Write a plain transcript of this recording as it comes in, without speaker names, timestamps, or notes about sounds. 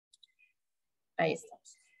Ahí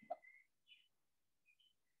estamos.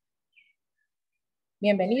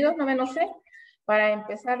 Bienvenidos, noveno C. Para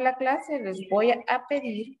empezar la clase les voy a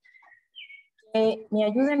pedir que me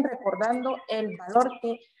ayuden recordando el valor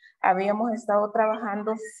que habíamos estado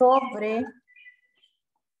trabajando sobre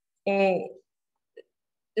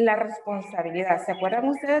la responsabilidad. ¿Se acuerdan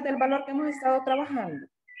ustedes del valor que hemos estado trabajando?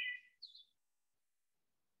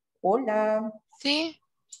 Hola. Sí.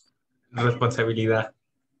 Responsabilidad.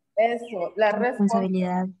 Eso, la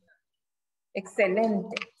Responsabilidad.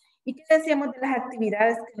 Excelente. ¿Y qué decíamos de las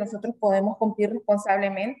actividades que nosotros podemos cumplir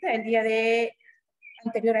responsablemente el día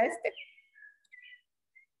anterior a este?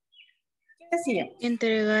 ¿Qué decíamos?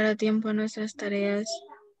 Entregar a tiempo nuestras tareas.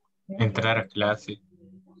 Entrar a clase.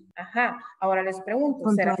 Ajá. Ahora les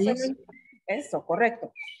pregunto, ¿será Puntuales. eso,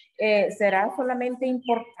 correcto? ¿Será solamente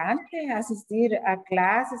importante asistir a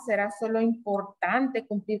clases? ¿Será solo importante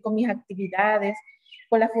cumplir con mis actividades,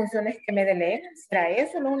 con las funciones que me delegan? ¿Será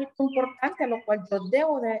eso lo único importante a lo cual yo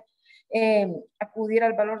debo de acudir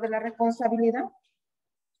al valor de la responsabilidad?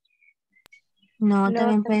 No,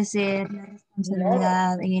 también puede ser la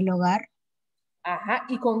responsabilidad en el hogar. Ajá,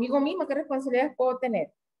 y conmigo misma, ¿qué responsabilidades puedo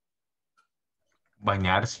tener?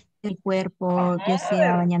 Bañarse. El cuerpo, ya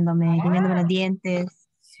sea bañándome, limpiándome los dientes.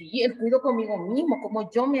 Sí, el cuido conmigo mismo, cómo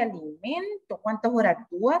yo me alimento, cuántas horas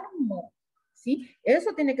duermo. Sí,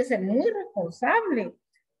 eso tiene que ser muy responsable,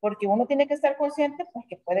 porque uno tiene que estar consciente pues,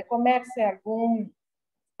 que puede comerse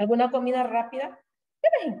alguna comida rápida de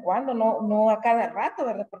vez en cuando, no a cada rato,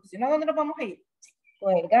 ¿verdad? Porque si no, ¿a dónde nos vamos a ir?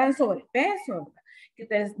 Con el gran sobrepeso, ¿verdad? Que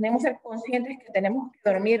tenemos que ser conscientes que tenemos que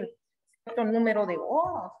dormir cierto número de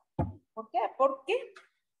horas. ¿Por qué? Porque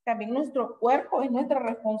también nuestro cuerpo es nuestra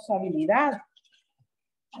responsabilidad.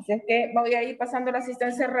 Así es que voy a ir pasando la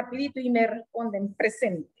asistencia rapidito y me responden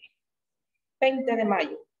presente. 20 de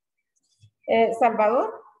mayo.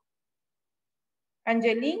 Salvador.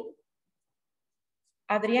 Angelín.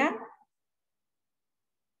 Adrián.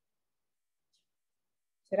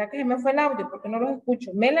 ¿Será que se me fue el audio? Porque no los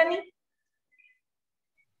escucho. Melanie.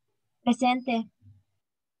 Presente.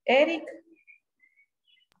 Eric.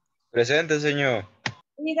 Presente, señor.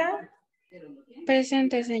 Ida.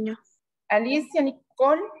 Presente, señor. Alicia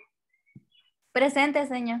Nicole. Presente,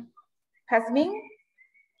 señor. Jazmín.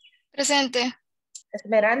 Presente.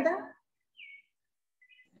 Esmeralda.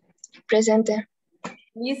 Presente.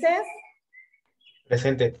 Lices.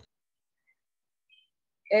 Presente.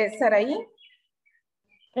 Saraí.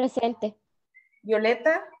 Presente.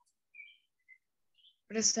 Violeta.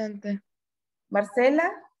 Presente. Marcela.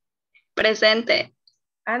 Presente.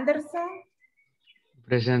 Anderson.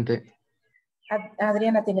 Presente.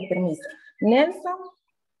 Adriana tiene permiso. Nelson.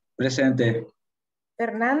 Presente.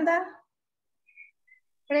 Fernanda.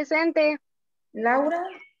 Presente. Laura.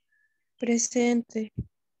 Presente.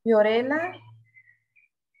 Fiorella.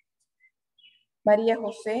 María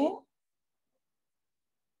José.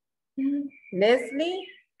 Leslie.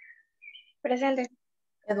 Presente.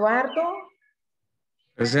 Eduardo.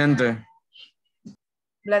 Presente.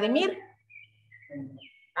 Vladimir.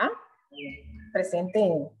 ¿Ah? Presente.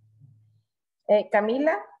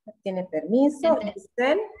 Camila. Tiene permiso. Presente.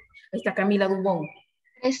 Giselle. Ahí está Camila Dubón.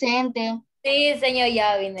 Presente. Sí, señor,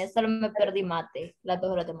 ya vine. Solo me perdí mate. Las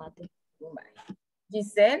 2 horas de mate.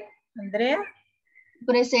 Giselle. Andrea.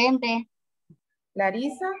 Presente.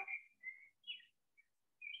 Larisa.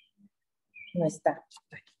 No está.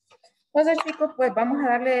 Entonces, chicos, pues vamos a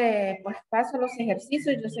darle pues, paso a los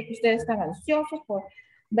ejercicios. Yo sé que ustedes están ansiosos por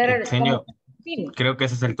ver Señor, Sí. creo que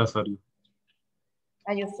ese es el Osorio.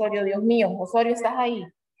 Ay, Osorio, Dios mío. Osorio, ¿estás ahí?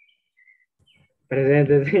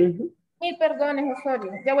 Presente, señor. Mil perdones,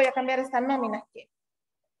 Osorio. Ya voy a cambiar esta nómina que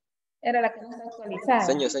era la que no está actualizada.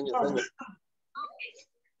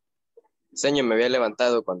 Señor, me había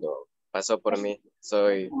levantado cuando pasó por mí.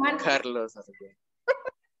 Soy Carlos.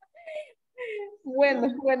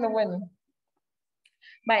 Bueno.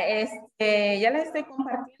 Va, ya les estoy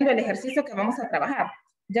compartiendo el ejercicio que vamos a trabajar.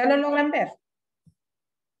 ¿Ya lo logran ver?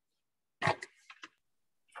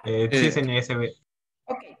 Sí, señor, SB.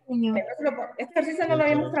 Ok. Señor. Este ejercicio no lo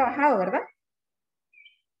habíamos trabajado, ¿verdad?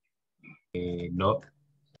 No.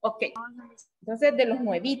 Ok. Entonces, de los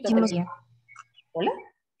nuevitos. ¿Hola?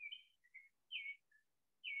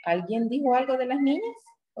 ¿Alguien dijo algo de las niñas?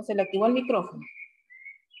 ¿O se le activó el micrófono?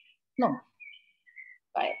 No.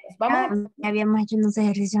 Vale, pues vamos. Habíamos hecho unos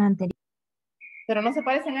ejercicios anteriores. Pero no se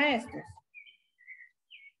parecen a estos.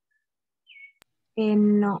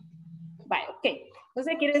 No. Vale, ok.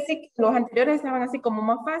 Entonces quiere decir que los anteriores estaban así como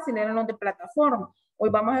más fáciles, eran los de plataforma. Hoy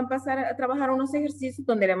vamos a empezar a trabajar unos ejercicios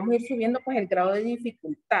donde le vamos a ir subiendo pues el grado de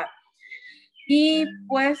dificultad. Y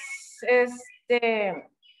pues,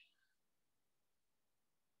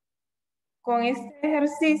 con este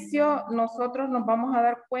ejercicio nosotros nos vamos a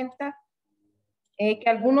dar cuenta que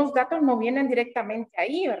algunos datos no vienen directamente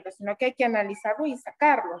ahí, ¿verdad? Sino que hay que analizarlos y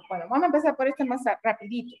sacarlos. Bueno, vamos a empezar por este más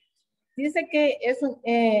rapidito. Dice que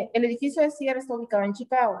el edificio de Cien está ubicado en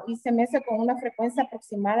Chicago y se mece con una frecuencia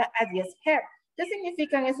aproximada a 10 Hz. ¿Qué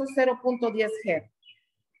significan esos 0.10 Hz?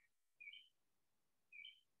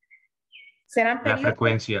 ¿Serán periodos? La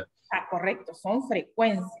frecuencia. Ah, correcto, son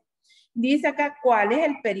frecuencias. Dice acá cuál es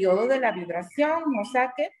el periodo de la vibración, o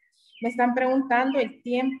sea que me están preguntando el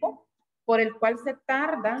tiempo por el cual se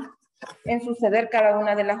tarda en suceder cada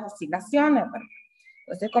una de las oscilaciones, ¿verdad?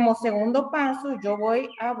 Entonces, como segundo paso, yo voy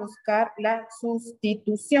a buscar la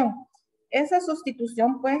sustitución. Esa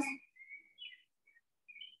sustitución, pues,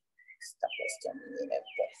 esta cuestión, mire,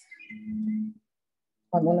 pues,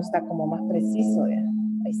 cuando uno está como más preciso, ¿verdad?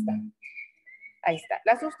 Ahí está. Ahí está.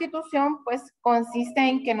 La sustitución, pues, consiste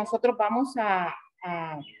en que nosotros vamos a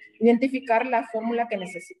identificar la fórmula que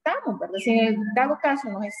necesitamos, ¿verdad? Si en el dado caso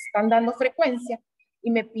nos están dando frecuencia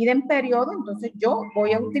y me piden periodo, entonces yo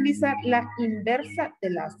voy a utilizar la inversa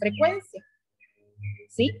de la frecuencia,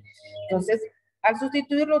 ¿sí? Entonces, al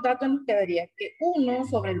sustituir los datos nos quedaría que 1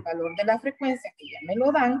 sobre el valor de la frecuencia, que ya me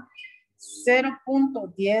lo dan,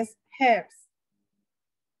 0.10 Hz.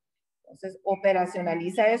 Entonces,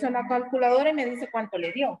 operacionaliza eso en la calculadora y me dice cuánto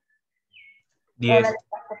le dio. 10. Ahora le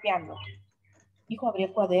estás copiando. Hijo, abrí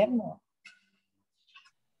el cuaderno.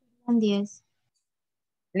 10.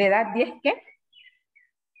 ¿Le das 10 qué?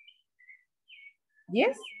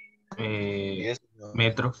 ¿10?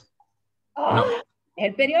 Metros. Oh, No. es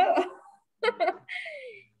el periodo.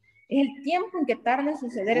 Es el tiempo en que tarda en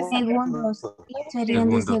suceder esa Segundos. Serían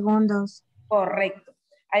de segundos. Correcto.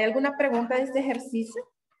 ¿Hay alguna pregunta de este ejercicio?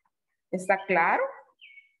 ¿Está claro?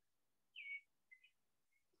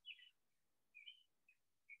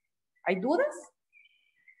 ¿Hay dudas?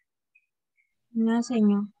 No,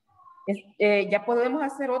 señor. ¿Ya podemos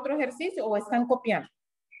hacer otro ejercicio o están copiando?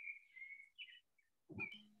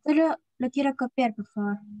 Solo lo quiero copiar, por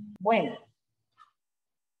favor. Bueno.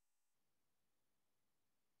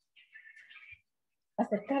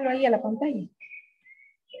 Acercarlo ahí a la pantalla.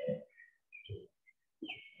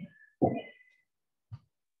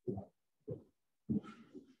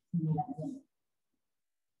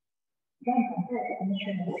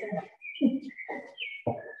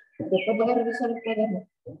 Después voy a revisar el cuaderno.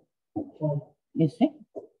 ¿Ese?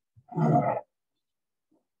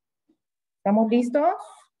 ¿Estamos listos?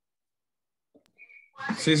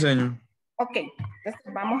 Sí, señor. Ok,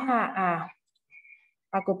 entonces vamos a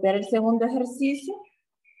copiar el segundo ejercicio.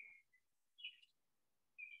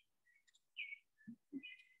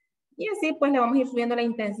 Y así pues le vamos a ir subiendo la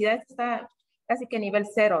intensidad. Esto está casi que nivel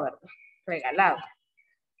 0, ¿verdad? Regalado.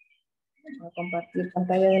 Voy a compartir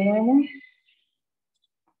pantalla de nuevo.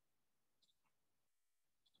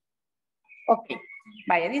 Ok,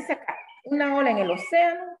 vaya, dice acá, una ola en el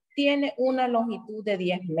océano tiene una longitud de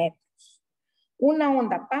 10 metros. Una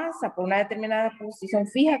onda pasa por una determinada posición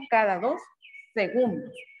fija cada 2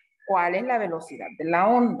 segundos. ¿Cuál es la velocidad de la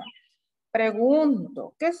onda?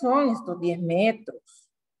 Pregunto, ¿qué son estos 10 metros?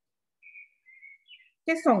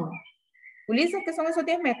 ¿Qué son? Ulises, ¿qué son esos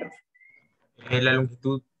 10 metros? La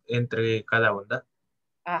longitud entre cada onda.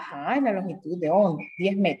 Ajá, es la longitud de onda,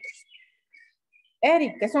 10 metros.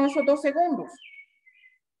 Eric, ¿qué son esos 2 segundos?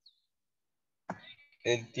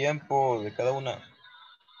 El tiempo de cada una.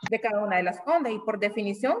 De cada una de las ondas y por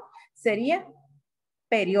definición sería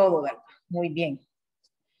periodo, ¿verdad? Muy bien.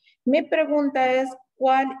 Mi pregunta es,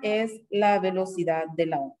 ¿cuál es la velocidad de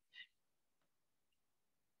la onda?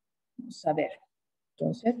 Vamos a ver.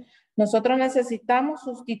 Entonces, nosotros necesitamos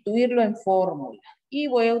sustituirlo en fórmula y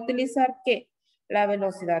voy a utilizar que la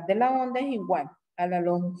velocidad de la onda es igual a la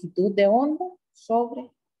longitud de onda sobre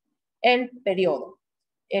el periodo.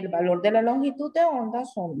 El valor de la longitud de onda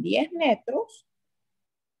son 10 metros.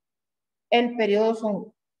 El periodo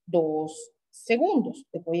son 2 segundos.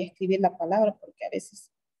 Les voy a escribir la palabra porque a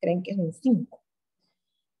veces creen que es un 5.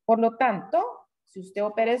 Por lo tanto, si usted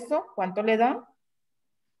opera eso, ¿cuánto le da?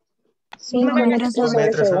 5 metros sobre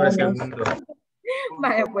Metros sobre segundos. segundo.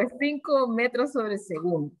 Vaya, pues 5 metros sobre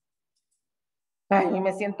segundo. Ay,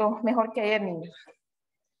 me siento mejor que ayer, niños.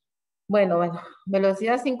 Bueno,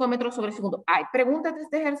 velocidad 5 metros sobre segundo. ¿Hay preguntas de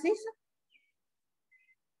este ejercicio?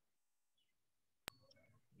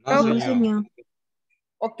 No, señor.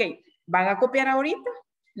 Ok, ¿van a copiar ahorita?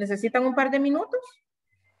 ¿Necesitan un par de minutos?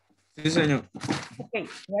 Sí, señor. Ok,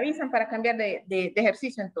 me avisan para cambiar de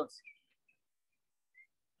ejercicio entonces.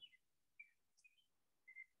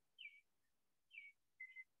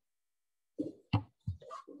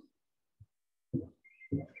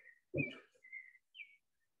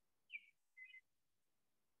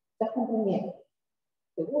 aprendiendo.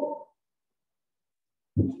 ¿Seguro?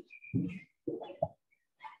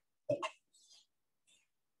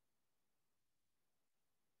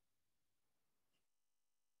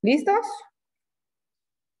 ¿Listos?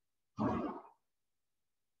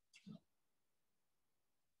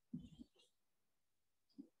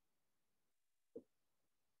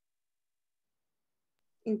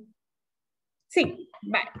 Sí,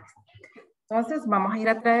 vale. Entonces vamos a ir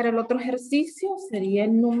a traer el otro ejercicio. Sería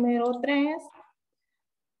el número 3.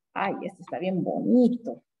 Ay, este está bien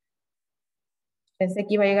bonito. Pensé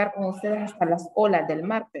que iba a llegar con ustedes hasta las olas del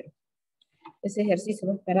mar, pero ese ejercicio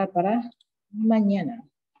va a esperar para mañana.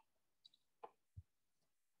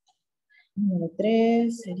 Número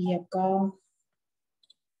 3 sería acá.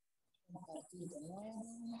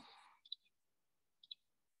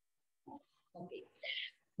 Okay.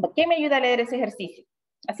 ¿Quién me ayuda a leer ese ejercicio?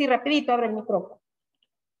 Así rapidito, abre el micrófono.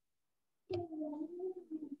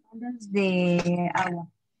 Ondas de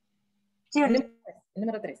agua. Sí, El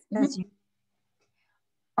número 3. sí.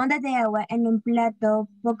 Ondas de agua en un plato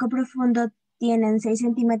poco profundo tienen 6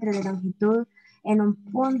 centímetros de longitud. En un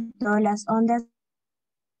punto, las ondas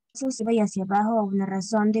hacia arriba y hacia abajo a una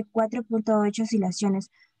razón de 4.8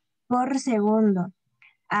 oscilaciones por segundo.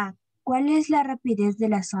 A. ¿Cuál es la rapidez de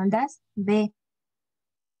las ondas? B.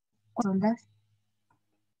 ¿Cuántas ondas?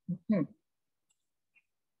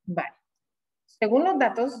 Vale. Según los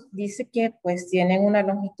datos, dice que pues tienen una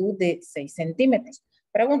longitud de 6 centímetros.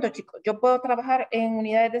 Pregunto, chicos, ¿yo puedo trabajar en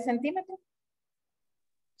unidades de centímetros?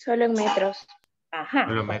 Solo en metros. Ajá.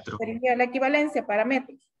 Solo metro. Sería la equivalencia para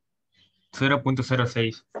metros.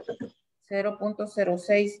 0.06.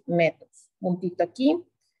 0.06 metros. Puntito aquí.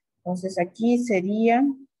 Entonces aquí sería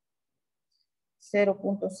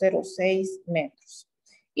 0.06 metros.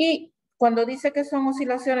 Y cuando dice que son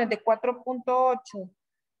oscilaciones de 4.8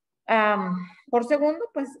 por segundo,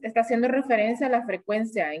 pues está haciendo referencia a la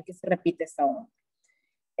frecuencia en que se repite esta onda.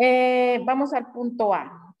 Vamos al punto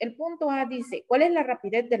A. El punto A dice, ¿cuál es la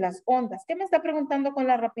rapidez de las ondas? ¿Qué me está preguntando con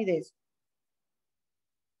la rapidez?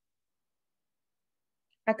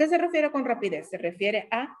 ¿A qué se refiere con rapidez? Se refiere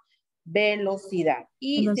a velocidad.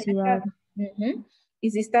 Y Velocidad.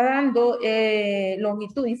 y si está dando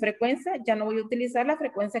longitud y frecuencia, ya no voy a utilizar la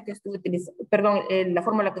frecuencia que estuve utilizando, perdón, la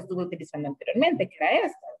fórmula que estuve utilizando anteriormente, que era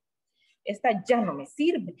esta. Esta ya no me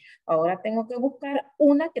sirve. Ahora tengo que buscar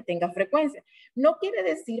una que tenga frecuencia. No quiere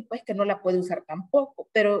decir pues que no la puede usar tampoco,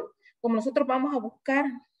 pero como nosotros vamos a buscar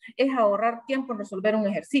es ahorrar tiempo en resolver un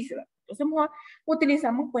ejercicio. Entonces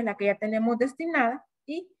utilizamos pues la que ya tenemos destinada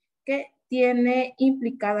y que tiene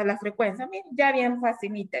implicada la frecuencia. Miren, ya bien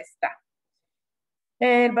facilita está.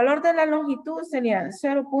 El valor de la longitud sería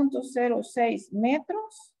 0.06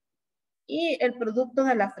 metros y el producto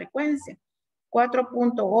de la frecuencia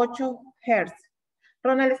 4.8 Hz.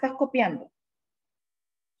 Ronald, ¿estás copiando?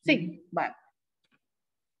 Sí, vale.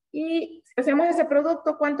 Y si hacemos ese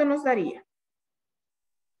producto, ¿cuánto nos daría?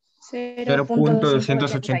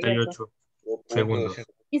 0.288 segundos.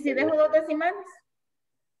 ¿Y si dejo 2 decimales?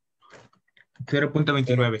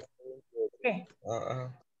 0.29. ¿Qué?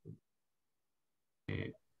 Ajá.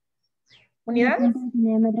 ¿Unidades?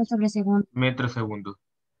 Metros sobre segundo. Metros segundo.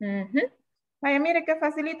 Vaya, mire qué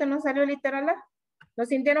facilito nos salió literal A. ¿Lo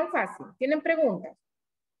sintieron fácil? ¿Tienen preguntas?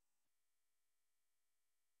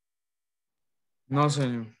 No,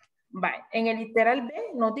 señor. Vale, en el literal B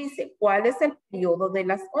nos dice cuál es el periodo de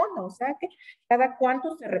las ondas, o sea que cada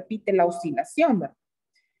cuánto se repite la oscilación, ¿verdad?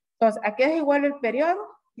 Entonces, ¿a qué es igual el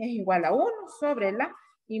periodo? Es igual a 1 sobre la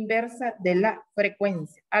inversa de la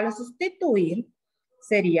frecuencia. Al sustituir,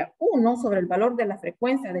 sería 1 sobre el valor de la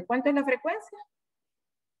frecuencia. ¿De cuánto es la frecuencia?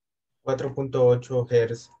 4.8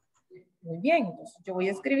 Hz. Muy bien, entonces yo voy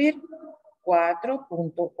a escribir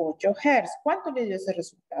 4.8 Hz. ¿Cuánto le dio ese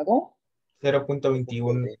resultado?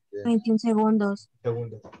 0.21 21 segundos.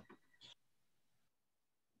 segundos.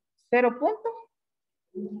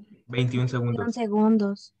 0.21 21 21 segundos.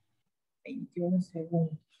 segundos.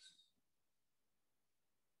 segundos.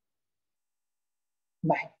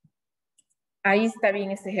 Vale. Ahí está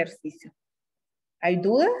bien ese ejercicio. ¿Hay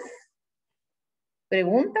dudas?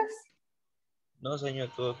 ¿Preguntas? No, señor,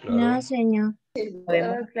 todo claro. No, señor.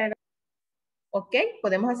 ¿Podemos? Ok,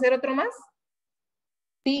 ¿podemos hacer otro más?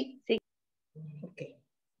 Sí, sí. Ok.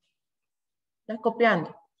 ¿Estás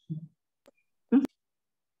copiando?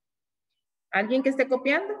 ¿Alguien que esté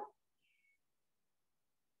copiando?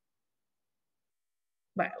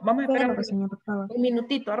 Bueno, vamos a esperar Pero, señor, por favor. un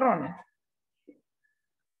minutito a Ronald.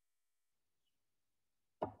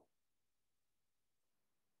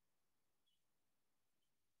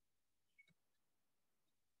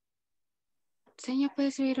 Señor, ¿puede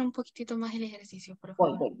subir un poquitito más el ejercicio, por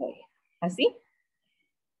favor? Voy. ¿Así?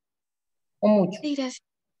 ¿O mucho? Sí, gracias.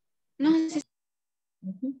 No, sí.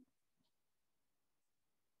 Ujú.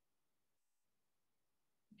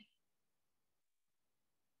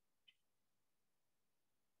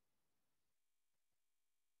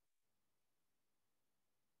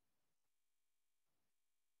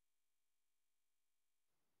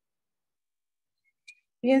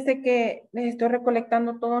 Fíjense que les estoy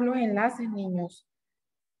recolectando todos los enlaces, niños,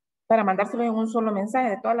 para mandárselos en un solo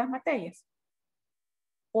mensaje de todas las materias.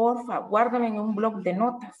 Porfa, guárdame en un blog de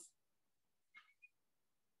notas.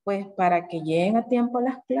 Pues para que lleguen a tiempo a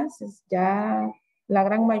las clases. Ya la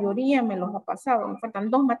gran mayoría me los ha pasado. Me faltan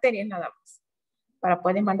 2 materias nada más. Para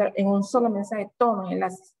poder mandar en un solo mensaje todos los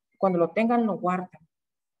enlaces. Cuando lo tengan, lo guardan.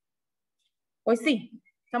 Pues sí.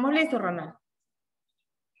 ¿Estamos listos, Ronald?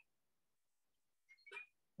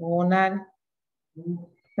 Ronald.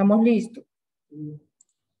 ¿Estamos listos?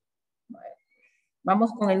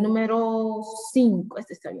 Vamos con el número 5.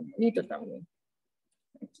 Este está bien bonito también.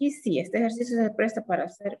 Aquí sí, este ejercicio se presta para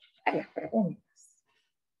hacer varias preguntas.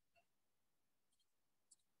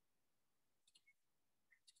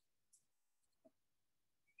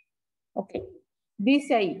 Ok.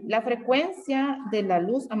 Dice ahí, la frecuencia de la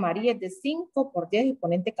luz amarilla es de 5 por 10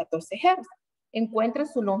 exponente 14 Hz. Encuentra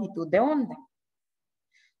su longitud de onda.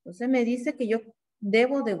 Entonces me dice que yo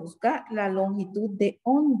debo de buscar la longitud de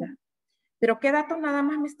onda. Pero ¿qué datos nada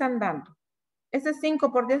más me están dando? Ese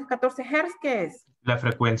 5 por 10, 14 Hz, ¿qué es? La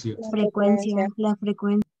frecuencia. La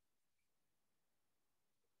frecuencia.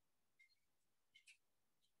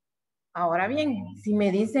 Ahora bien, si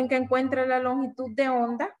me dicen que encuentre la longitud de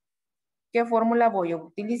onda, ¿qué fórmula voy a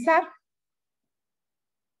utilizar?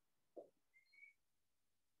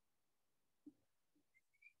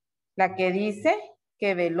 La que dice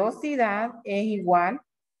que velocidad es igual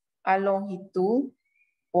a longitud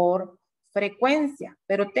por frecuencia,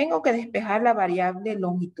 pero tengo que despejar la variable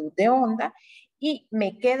longitud de onda y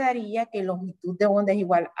me quedaría que longitud de onda es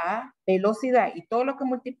igual a velocidad y todo lo que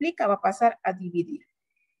multiplica va a pasar a dividir.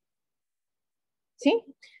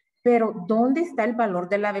 ¿Sí? Pero ¿dónde está el valor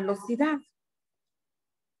de la velocidad?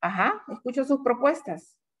 Ajá, escucho sus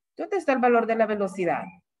propuestas. ¿Dónde está el valor de la velocidad?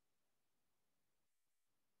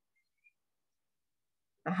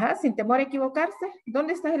 Ajá, sin temor a equivocarse,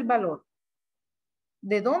 ¿dónde está el valor?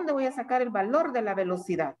 ¿De dónde voy a sacar el valor de la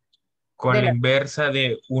velocidad? Con De la la... inversa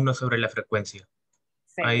de 1 sobre la frecuencia.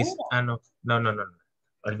 Ahí, Seguro. no.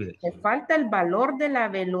 Olvídalo. Me falta el valor de la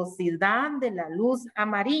velocidad de la luz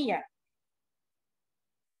amarilla.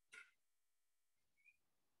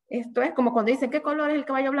 Esto es como cuando dicen, ¿qué color es el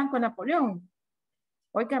caballo blanco de Napoleón?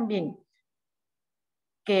 Oigan bien,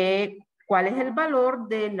 ¿cuál es el valor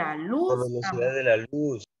de la luz? La velocidad de la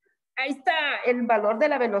luz. Ahí está, el valor de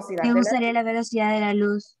la velocidad Me de la gustaría luz. la velocidad de la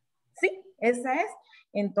luz. Sí, esa es.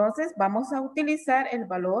 Entonces vamos a utilizar el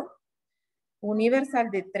valor universal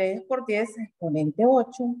de 3 por 10 exponente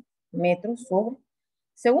 8 metros sobre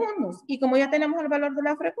segundos. Y como ya tenemos el valor de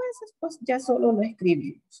las frecuencias, pues ya solo lo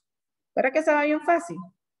escribimos. ¿Para que se vaya bien fácil?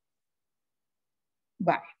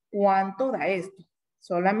 Vale, ¿cuánto da esto?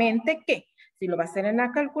 Solamente que, si lo va a hacer en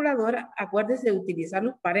la calculadora, acuérdese de utilizar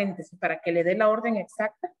los paréntesis para que le dé la orden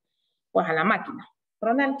exacta, pues a la máquina.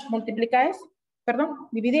 Ronald, multiplica eso, perdón,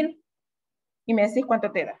 dividir, y me decís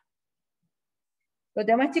cuánto te da. Los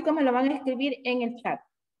demás chicos me lo van a escribir en el chat.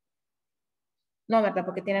 No, ¿verdad?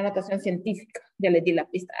 Porque tiene anotación científica. Ya les di la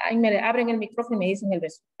pista. Ahí me abren el micrófono y me dicen el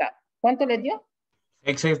resultado. ¿Cuánto les dio?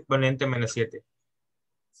 X exponente menos 7.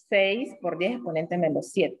 6 por 10 exponente menos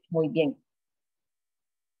 7. Muy bien.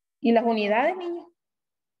 ¿Y las unidades, niños?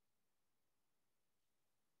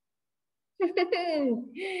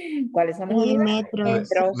 ¿Cuáles son las unidades?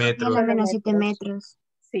 Metros. Metros. Menos 7 metros.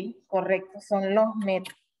 Sí, correcto. Son los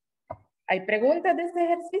metros. ¿Hay preguntas de este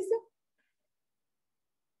ejercicio?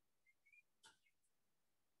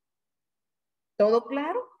 ¿Todo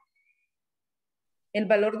claro? El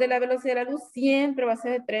valor de la velocidad de la luz siempre va a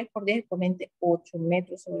ser de 3 por 10 exponente 8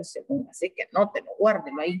 metros sobre segundo. Así que anótelo,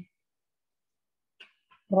 guárdelo ahí.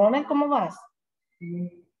 Ronald, ¿cómo vas?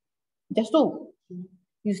 ¿Ya estuvo?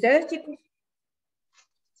 ¿Y ustedes, chicos?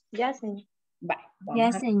 Ya, señor. Vale, Ya,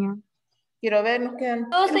 vamos a... señor. Quiero ver, nos quedan...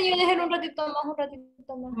 No, señor, déjenme un ratito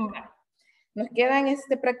más. Nos quedan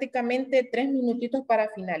prácticamente 3 minutitos para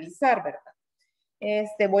finalizar, ¿verdad?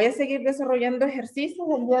 Voy a seguir desarrollando ejercicios.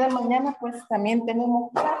 El día de mañana, pues, también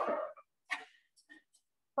tenemos clase.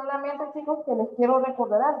 Solamente, chicos, que les quiero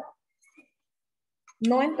recordar algo.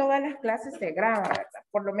 No en todas las clases se graba, ¿verdad?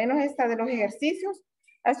 Por lo menos esta de los ejercicios,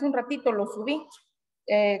 hace un ratito lo subí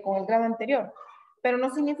con el grado anterior. Pero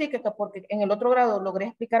no significa que porque en el otro grado logré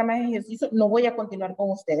explicar más ejercicios, no voy a continuar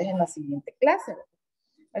con ustedes en la siguiente clase, ¿verdad?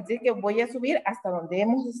 Así que voy a subir hasta donde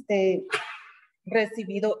hemos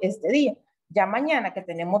recibido este día. Ya mañana que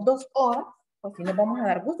tenemos 2 horas, pues sí nos vamos a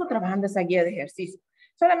dar gusto trabajando esa guía de ejercicio.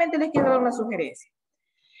 Solamente les quiero dar una sugerencia.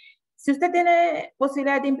 Si usted tiene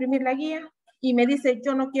posibilidad de imprimir la guía y me dice,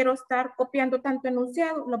 yo no quiero estar copiando tanto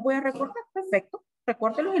enunciado, los voy a recortar, perfecto,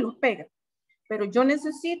 recórtelos y los pega. Pero yo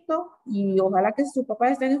necesito, y ojalá que sus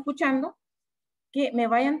papás estén escuchando, que me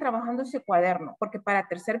vayan trabajando ese cuaderno, porque para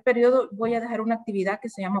tercer periodo voy a dejar una actividad que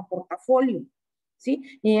se llama portafolio,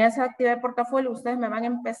 ¿sí? Y en esa actividad de portafolio ustedes me van a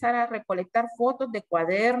empezar a recolectar fotos de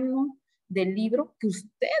cuadernos, de libros que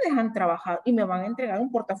ustedes han trabajado y me van a entregar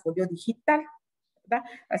un portafolio digital, ¿verdad?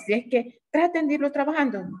 Así es que traten de irlo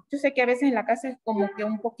trabajando. Yo sé que a veces en la casa es como que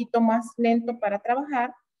un poquito más lento para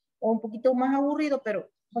trabajar o un poquito más aburrido, pero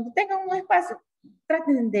cuando tengan un espacio,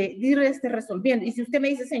 traten de ir resolviendo. Y si usted me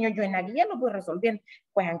dice, señor, yo en la guía lo voy resolviendo,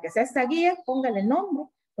 pues aunque sea esta guía, póngale el nombre,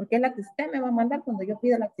 porque es la que usted me va a mandar cuando yo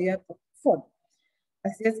pida la actividad de portafolio.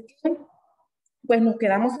 Así es que, pues nos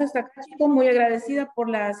quedamos hasta acá, chicos, muy agradecida por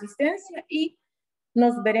la asistencia y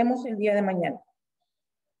nos veremos el día de mañana.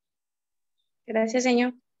 Gracias,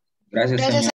 señor. Gracias, señor.